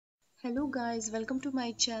Hello guys, welcome to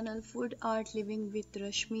my channel Food Art Living with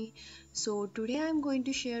Rashmi. So today I am going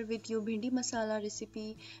to share with you Bhindi Masala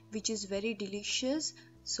recipe which is very delicious.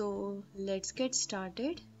 So let's get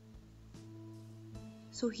started.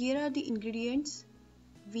 So here are the ingredients.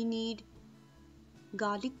 We need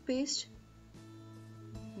garlic paste,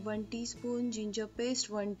 1 teaspoon, ginger paste,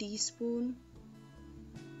 1 teaspoon,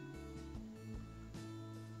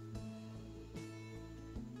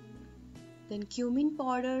 then cumin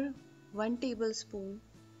powder, 1 tablespoon,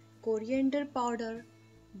 coriander powder,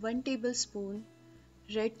 1 tablespoon,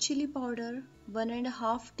 red chili powder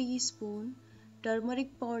 1.5 teaspoon,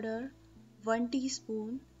 turmeric powder 1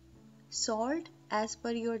 teaspoon, salt as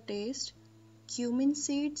per your taste, cumin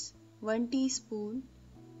seeds 1 teaspoon,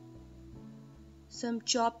 some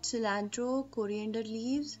chopped cilantro, coriander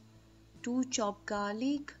leaves, 2 chopped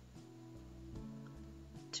garlic,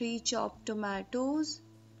 3 chopped tomatoes,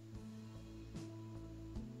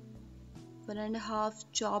 1.5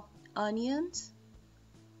 chopped onions,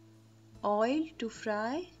 oil to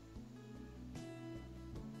fry,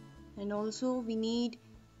 and also we need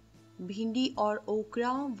bhindi or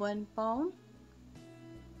okra 1 pound.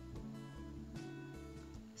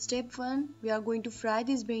 Step 1, we are going to fry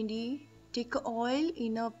this bhendi. Take oil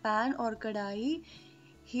in a pan or kadai.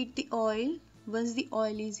 Heat the oil. Once the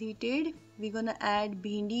oil is heated, we're gonna add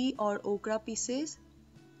bhindi or okra pieces.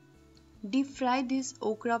 Deep fry these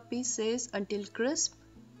okra pieces until crisp.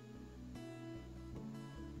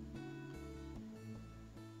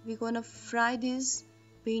 We're gonna fry this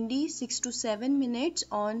bhindi 6 to 7 minutes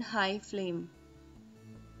on high flame.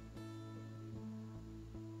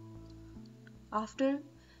 After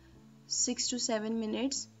 6 to 7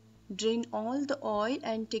 minutes, drain all the oil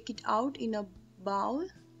and take it out in a bowl.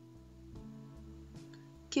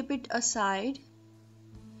 Keep it aside.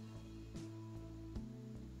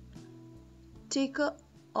 Take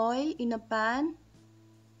oil in a pan.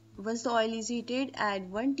 Once the oil is heated, add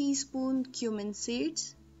 1 teaspoon cumin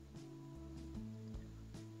seeds.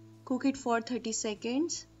 Cook it for 30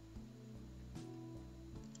 seconds.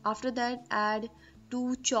 After that, add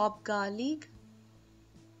 2 chopped garlic.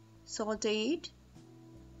 Saute it.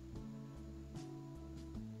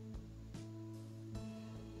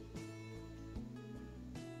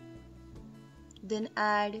 Then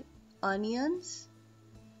add onions.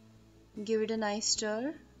 Give it a nice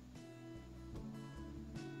stir.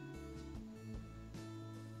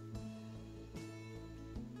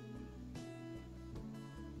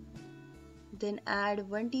 Then add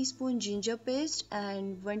 1 teaspoon ginger paste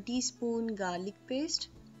and 1 teaspoon garlic paste.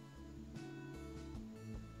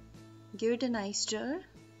 Give it a nice stir.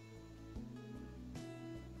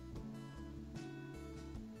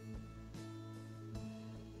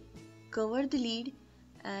 Cover the lid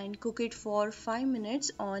and cook it for 5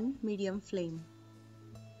 minutes on medium flame.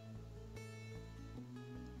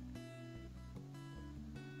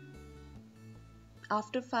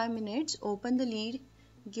 After 5 minutes, open the lid,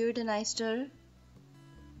 give it a nice stir.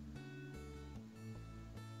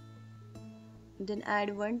 Then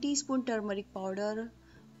add 1 teaspoon turmeric powder,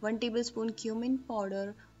 1 tablespoon cumin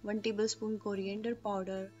powder, 1 tablespoon coriander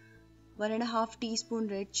powder, 1.5 teaspoon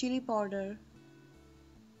red chili powder,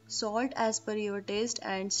 salt as per your taste,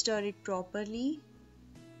 and stir it properly.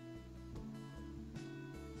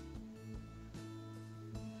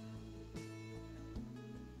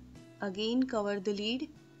 Again cover the lid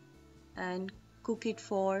and cook it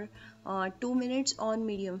for 2 minutes on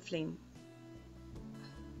medium flame.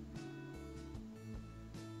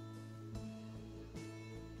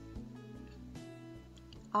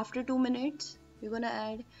 After 2 minutes, we're gonna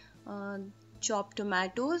add chopped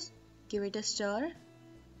tomatoes. Give it a stir.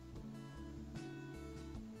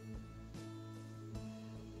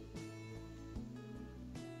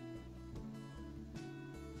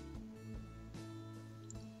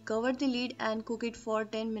 Cover the lid and cook it for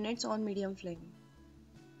 10 minutes on medium flame.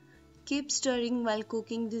 Keep stirring while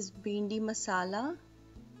cooking this bhindi masala.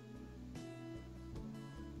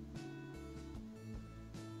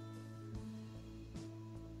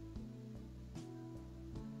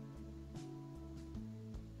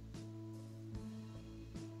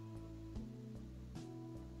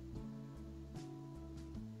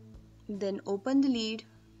 Then open the lid.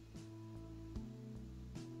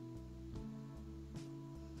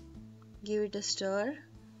 Give it a stir.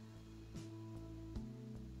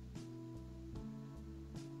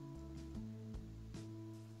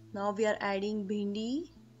 Now we are adding bhindi.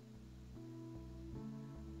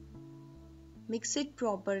 Mix it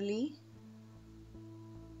properly.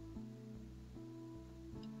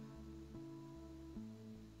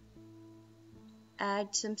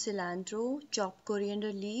 Add some cilantro, chopped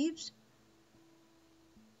coriander leaves,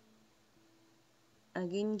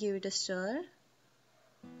 Again give it a stir.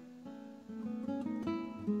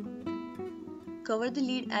 Cover the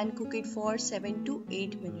lid and cook it for 7 to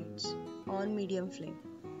 8 minutes on medium flame.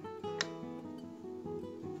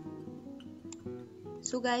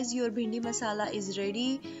 So guys, your bhindi masala is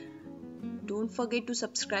ready. Don't forget to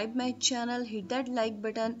subscribe my channel, hit that like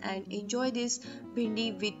button and enjoy this bhindi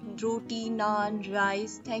with roti, naan,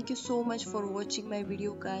 rice. Thank you so much for watching my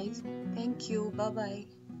video guys. Thank you. Bye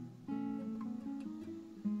bye.